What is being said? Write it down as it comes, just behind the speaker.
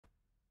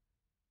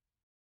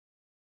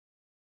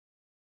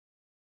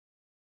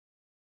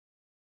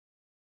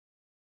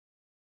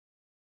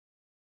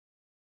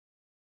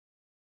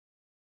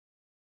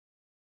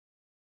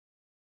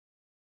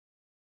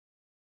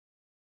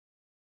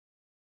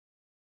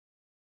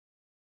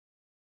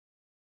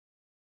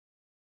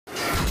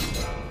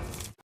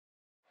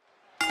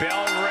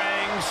Bell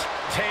rings,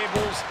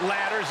 tables,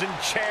 ladders, and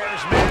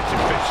chairs. Match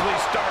officially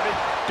started.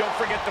 Don't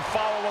forget to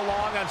follow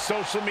along on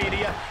social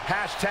media.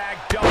 Hashtag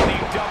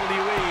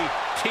WWE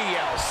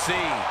TLC.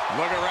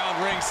 Look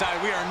around ringside.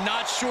 We are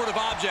not short of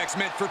objects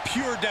meant for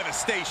pure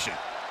devastation.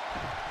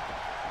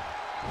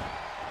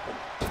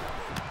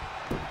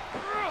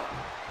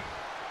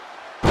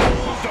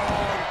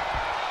 Bulldog.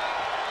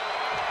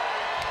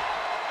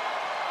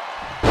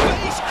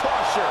 Face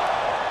crusher.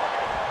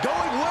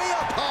 Going way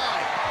up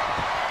high.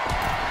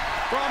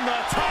 From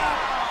the top,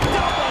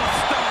 double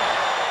stomp.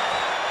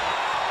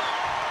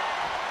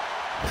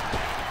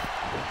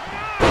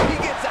 He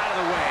gets out of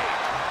the way.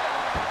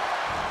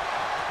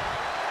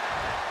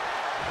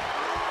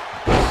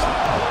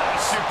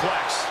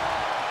 Suplex.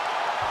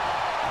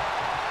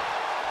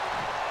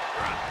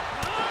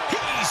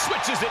 He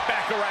switches it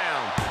back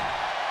around.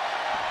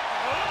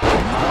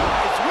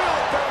 Nice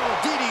wheelbarrow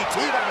DDT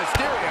by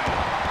Mysterio.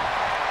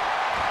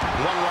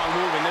 One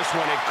wrong move in this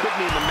one, it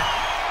couldn't even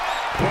matter.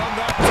 From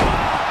the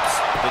tops.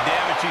 The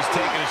damage he's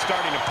taken is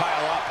starting to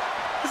pile up.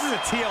 This is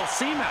a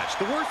TLC match.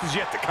 The worst is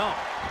yet to come.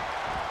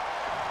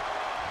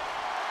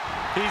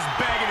 He's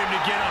begging him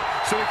to get up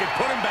so he can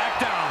put him back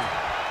down.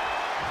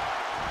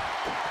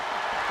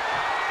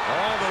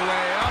 All the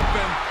way up,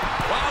 and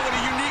wow, what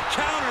a unique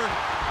counter.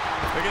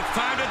 I think it's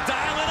time to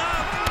dial it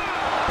up.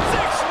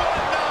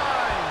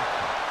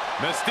 619.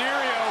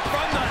 Mysterio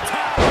from the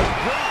top.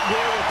 Great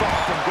wherewithal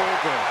from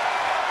Goldberg.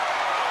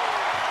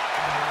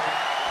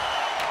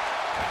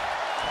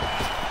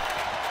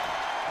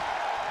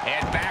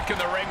 And back in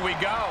the ring we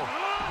go.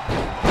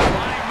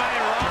 Flying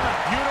Mayorana,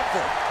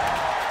 beautiful.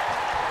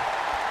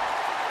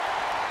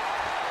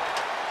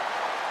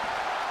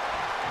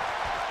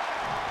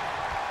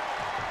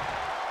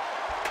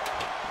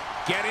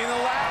 Getting the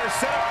ladder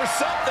set up for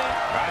something.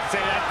 I'd say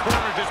that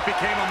corner just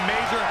became a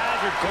major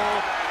hazard,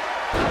 Cole.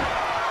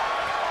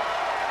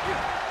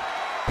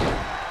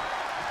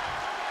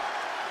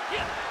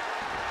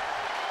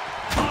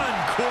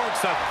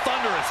 Uncorks a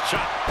thunderous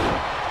chop.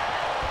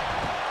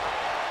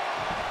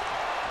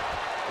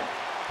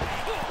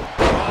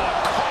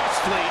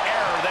 Costly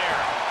error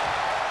there.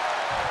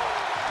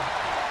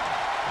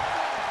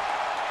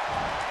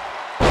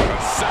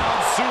 A sound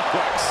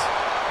suplex.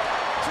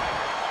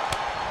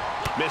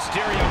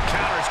 Mysterio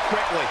counters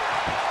quickly.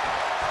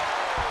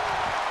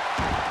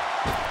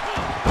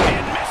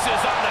 And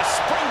misses on the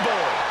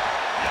springboard.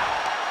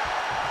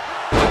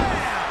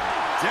 Bam!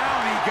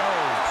 Down he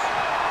goes.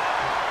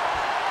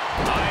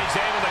 He's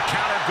able to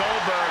counter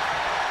Goldberg.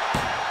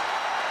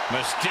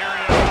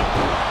 Mysterio.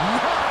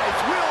 Nice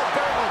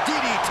wheelbarrow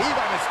DDT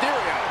by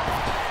Mysterio.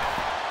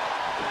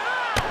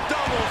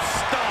 Double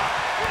stop.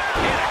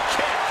 And a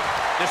kick.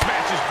 This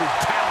match's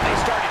brutality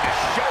starting to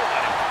show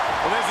on him.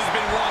 Well, this has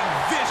been one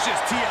vicious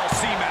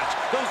TLC match.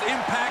 Those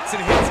impacts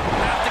and hits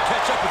have to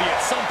catch up with you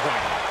at some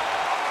point.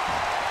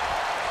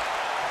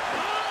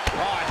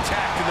 Oh,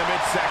 attacked in the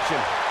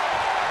midsection.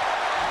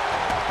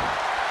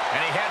 And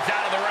he heads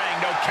out of the ring.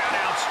 No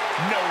countouts,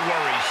 no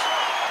worries.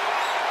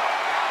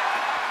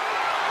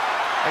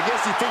 I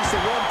guess he thinks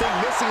the one thing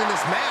missing in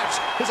this match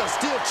is a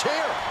steel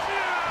chair.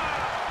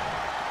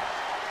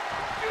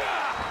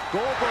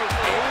 Goldberg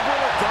able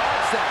to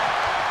dodge that.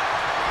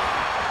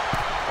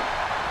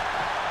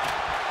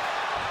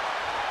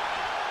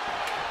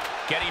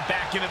 Getting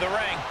back into the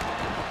ring.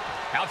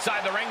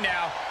 Outside the ring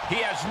now. He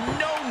has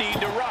no need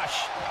to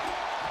rush.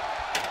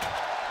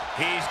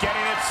 He's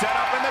getting it set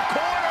up in the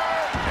corner.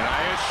 And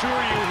I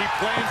assure you, he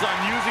plans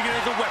on using it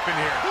as a weapon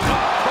here.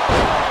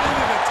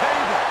 Into the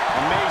table.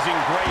 Amazing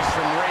grace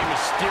from Rey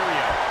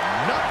Mysterio.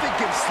 Nothing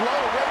can slow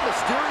Rey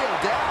Mysterio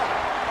down.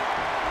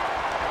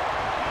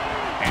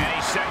 And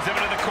he sends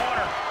him into the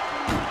corner.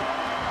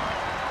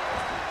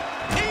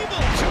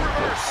 Able to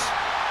reverse.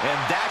 And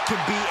that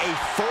could be a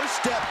first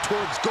step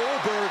towards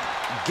Goldberg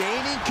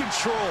gaining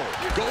control.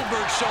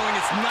 Goldberg showing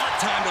it's not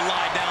time to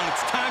lie down,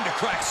 it's time to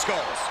crack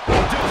skulls.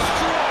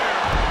 Destroyer.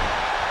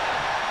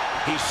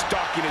 He's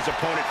stalking his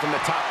opponent from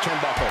the top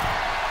turnbuckle.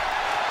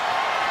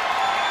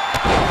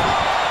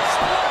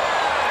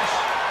 Splash!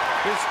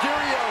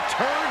 Mysterio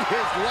turned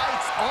his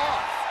lights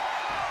off.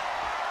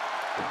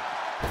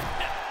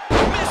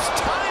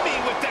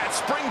 Mistiming with that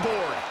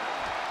springboard.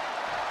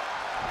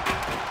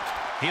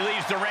 He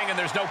leaves the ring and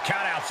there's no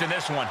countouts in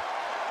this one.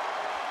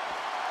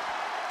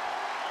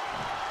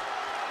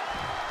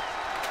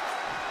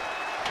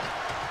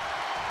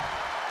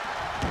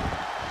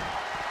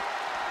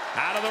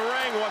 Out of the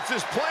ring, what's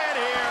his plan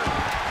here?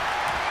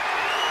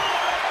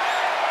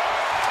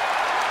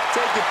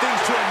 Taking things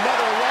to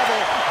another level,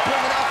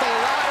 bringing out the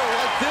ladder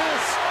like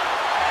this.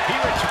 He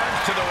returns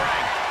to the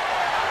ring.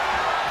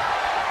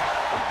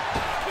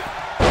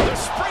 The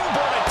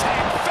springboard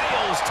attack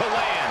fails to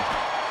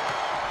land.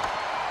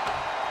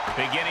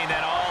 Beginning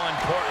that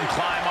all-important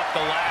climb up the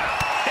ladder.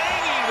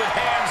 Hanging with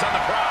hands on the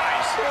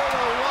prize. For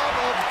the love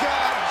of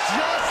God,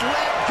 just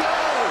let go.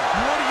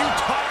 What are you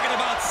talking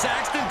about,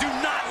 Saxton? Do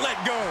not let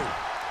go.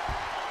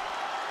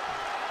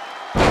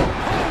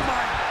 Oh,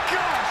 my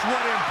gosh,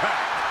 what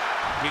impact.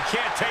 You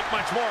can't take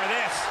much more of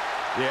this.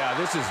 Yeah,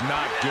 this is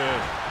not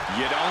good.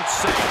 You don't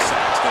say,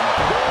 Saxton.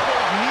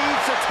 Goldberg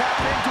needs to tap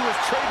into his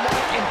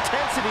trademark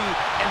intensity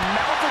and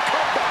mount a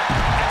comeback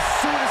as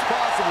soon as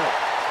possible.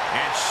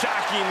 And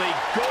shockingly,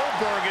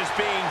 Goldberg is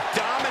being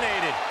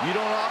dominated. You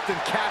don't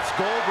often catch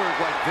Goldberg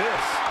like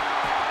this.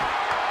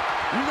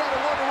 You gotta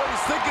wonder what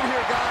he's thinking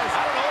here, guys.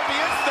 I don't know what he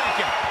is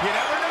thinking. You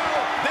never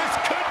know. This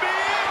could be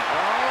it.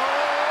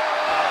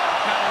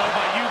 I don't know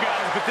about you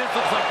guys, but this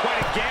looks like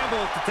quite a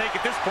gamble to take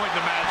at this point in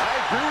the match. I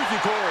agree with you,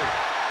 Corey.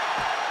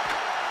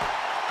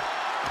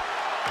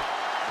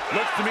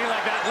 Looks to me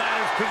like that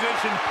ladder's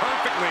positioned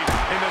perfectly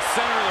in the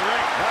center of the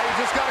ring. Now you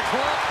just gotta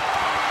climb.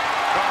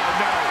 Oh,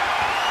 no.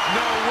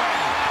 No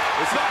way.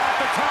 It's not at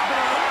the top of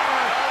the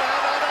ladder.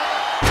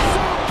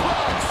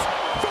 Suplex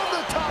from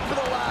the top of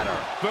the ladder.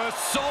 The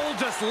soul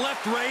just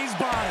left Ray's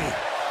body.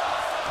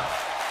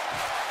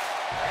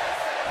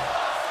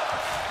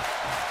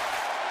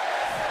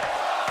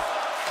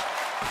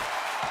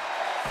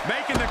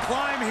 Making the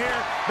climb here.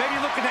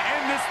 Maybe looking to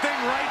end this thing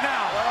right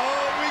now.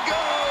 Oh, here we go.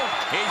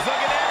 He's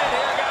looking at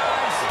it here,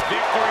 guys.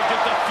 Victory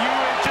just a few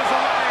inches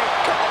away.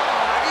 Come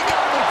on, you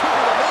gotta move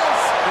quicker than this.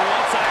 For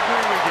once, I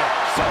agree with you.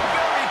 So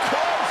very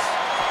close.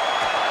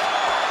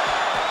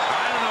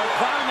 I don't know.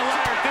 Climbing the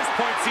ladder at this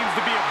point seems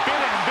to be a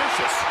bit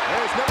ambitious.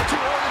 Hey, it's never too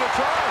early to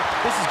try.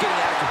 This is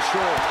getting out of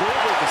control.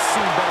 Goldberg has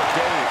seen better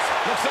days.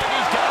 Looks like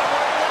he's got him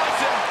where he wants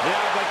him.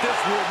 Yeah, but this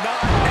will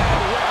not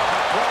end well, I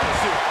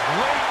promise you.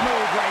 Great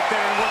move right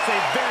there in what's a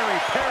very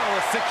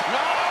perilous situation.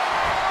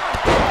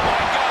 Oh,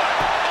 my God.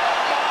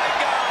 Oh, my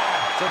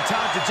God.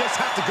 Sometimes you just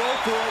have to go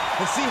for it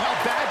and see how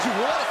bad you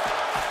want it.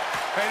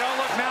 Hey, don't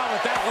look now,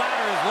 but that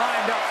ladder is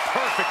lined up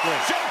perfectly.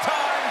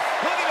 Showtime.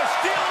 Looking to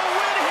steal a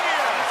win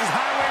here. This is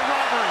highway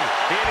robbery.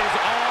 It is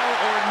all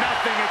or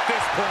nothing at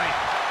this point.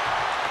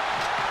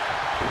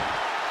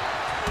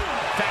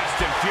 Fast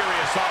and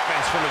furious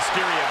offense from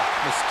Mysterio.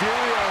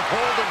 Mysterio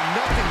holding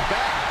nothing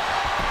back.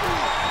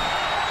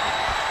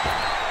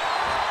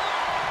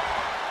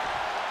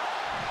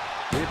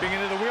 Leaping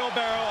into the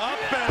wheelbarrow, up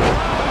and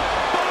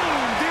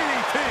boom,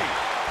 DDT.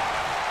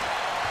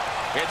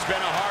 It's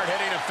been a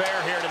hard-hitting affair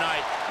here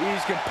tonight.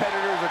 These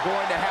competitors are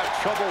going to have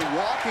trouble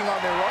walking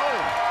on their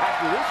own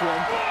after this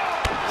one.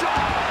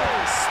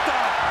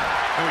 Stop.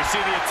 And we see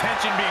the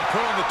attention being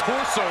put on the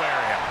torso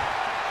area.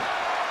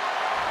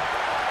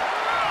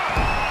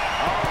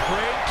 Oh,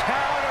 great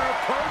counter,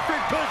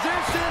 perfect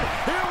position.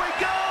 Here we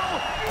go.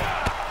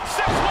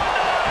 619.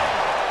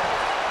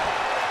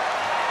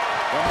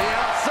 From the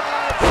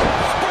outside,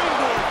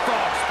 Springboard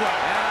frog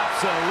splash.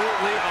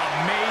 Absolutely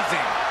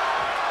amazing.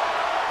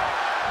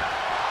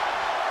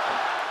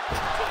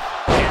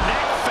 And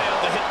that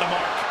failed to hit the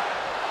mark.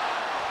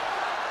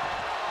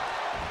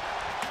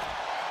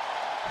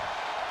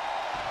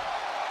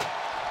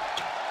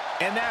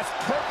 And that's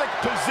perfect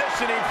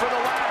positioning for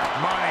the ladder.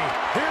 Money.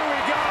 Here we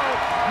go.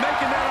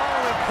 Making that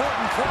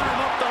all-important climb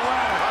up the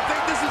ladder. I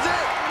think this is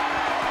it.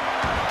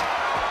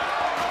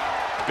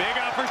 Big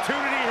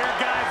opportunity here,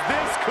 guys.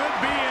 This could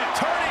be a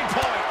Turning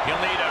point.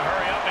 He'll need to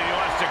hurry up if he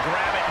wants to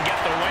grab it and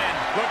get the win.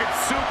 Looking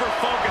super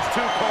focused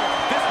too, Cole.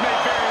 This may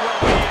very well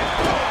be it.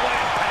 Total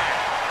impact.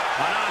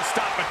 A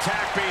non-stop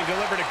attack being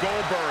delivered to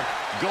Goldberg.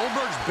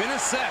 Goldberg's been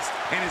assessed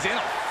and is in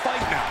a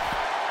fight now.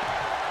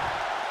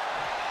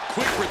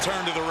 Quick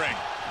return to the ring.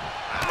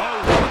 Oh,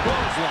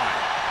 clothesline.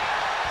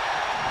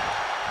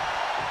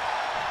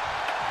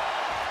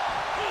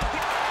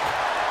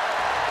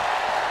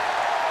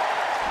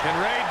 Can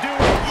Ray do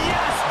it?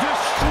 Yes!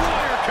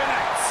 Destroyer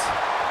connects.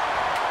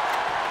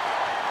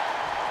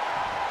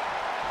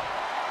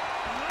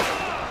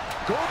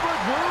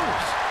 Goldberg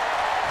moves.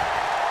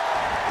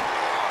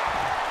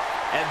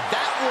 And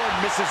that one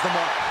misses the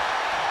mark.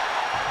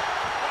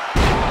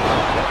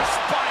 What a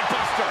spine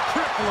buster.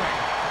 Crippling.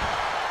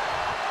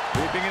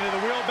 Leaping into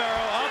the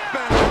wheelbarrow, up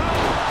and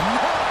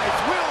Nice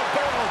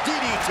wheelbarrow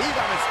DDT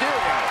by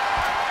Mysterio.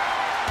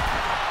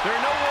 There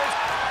are no words.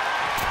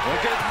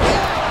 Look at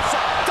this.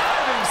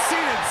 diving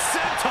seated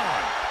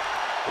senton.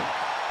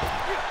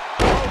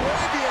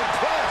 Arabian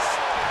press.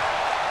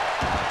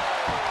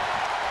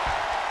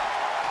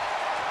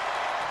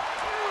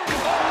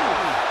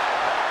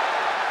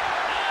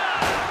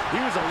 He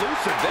was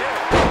elusive there.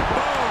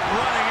 Boom,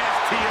 running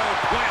STO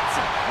plants.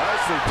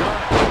 Nicely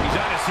done. He's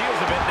on his heels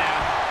a bit now.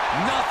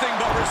 Nothing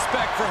but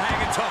respect for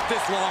hanging tough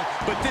this long,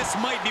 but this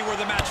might be where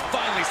the match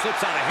finally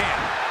slips out of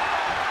hand.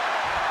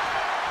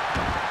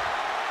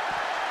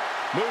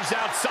 Moves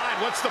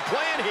outside. What's the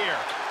plan here?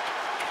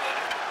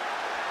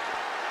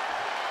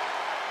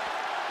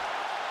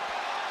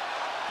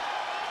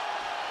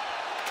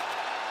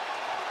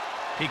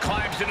 He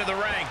climbs into the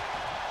ring.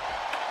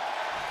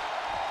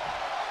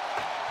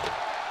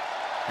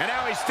 And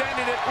now he's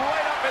standing it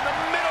right up in the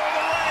middle of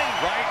the ring.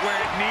 Right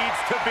where it needs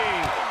to be.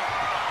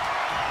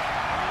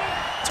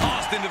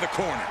 Tossed into the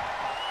corner.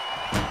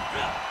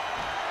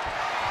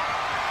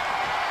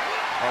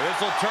 Oh, this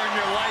will turn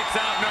your lights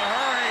out in a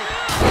hurry.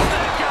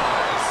 That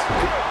guys.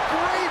 Good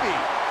gravy.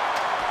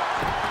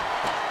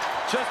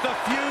 Just a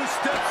few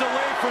steps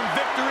away from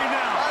victory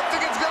now. I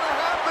think it's going to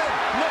happen.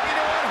 Looking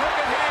to unhook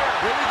a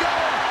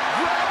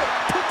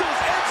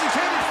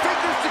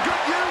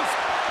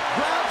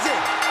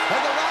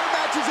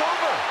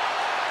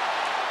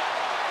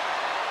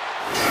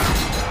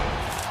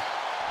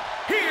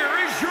here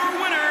is your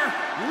winner,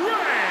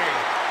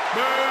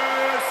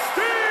 Mysterio!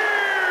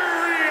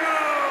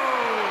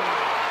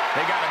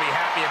 They got to be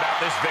happy about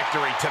this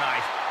victory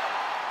tonight.